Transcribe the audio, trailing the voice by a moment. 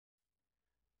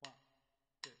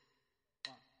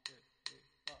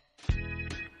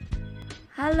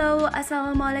Halo,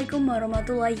 Assalamualaikum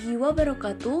warahmatullahi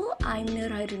wabarakatuh. I'm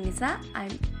Nur Hairunisa. I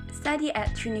study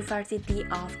at University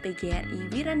of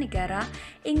PGRI Wiranegara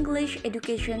English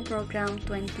Education Program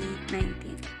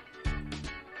 2019.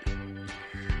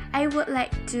 I would like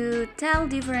to tell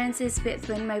differences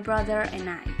between my brother and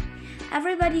I.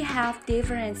 Everybody have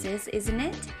differences, isn't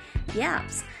it?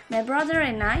 Yes, my brother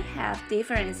and I have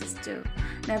differences too.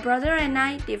 My brother and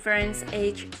I difference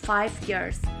age 5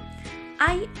 years.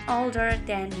 I older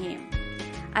than him.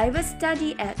 I was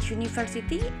study at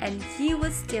university and he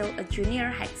was still a junior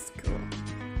high school.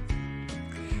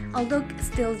 Although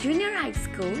still junior high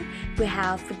school, we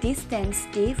have a distance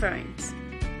difference.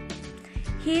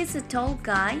 He is a tall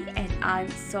guy and I'm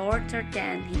shorter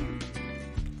than him.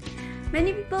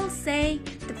 Many people say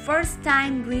the first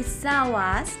time we saw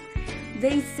us,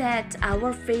 they said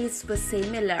our face was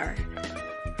similar.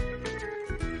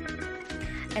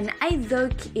 And I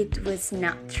thought it was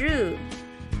not true,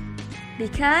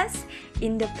 because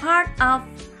in the part of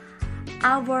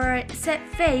our set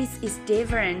face is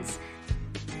different.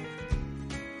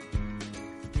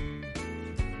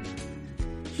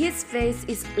 His face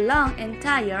is long and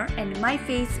tired, and my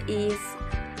face is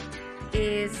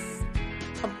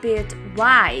a bit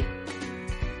wide.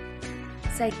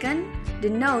 Second, the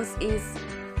nose is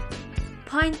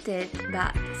pointed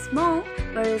but small,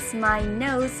 whereas my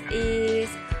nose is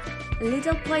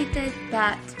little pointed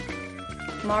but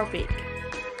more big.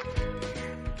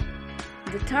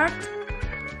 The third,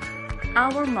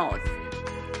 our mouth.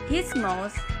 His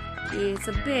mouth is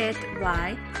a bit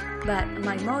wide, but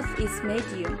my mouth is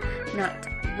medium, not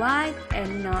wide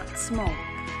and not small.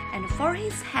 And for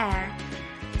his hair,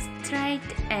 straight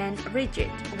and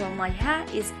rigid, while my hair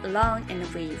is long and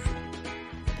wavy.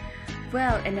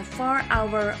 Well, and for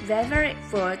our favorite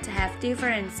food have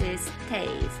differences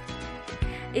taste.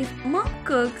 If mom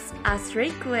cooks as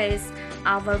request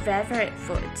our favorite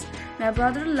food, my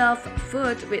brother loves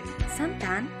food with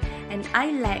santan, and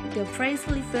I like the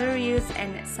freshly furious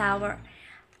and sour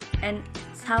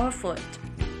food.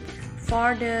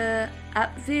 For the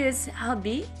obvious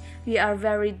hobby, we are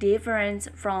very different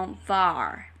from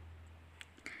far.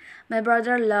 My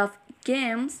brother loves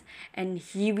games and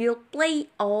he will play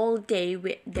all day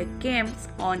with the games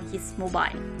on his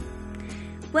mobile.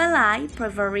 While I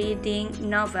prefer reading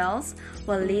novels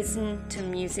or listen to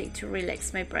music to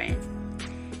relax my brain.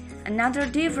 Another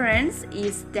difference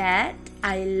is that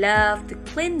I love the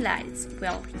clean lights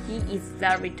while he is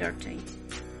very dirty.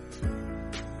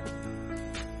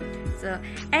 So,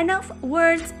 enough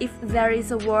words if there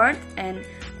is a word and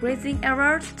greeting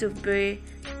errors to be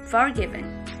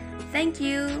forgiven. Thank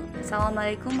you.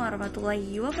 Assalamualaikum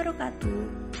warahmatullahi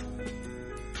wabarakatuh.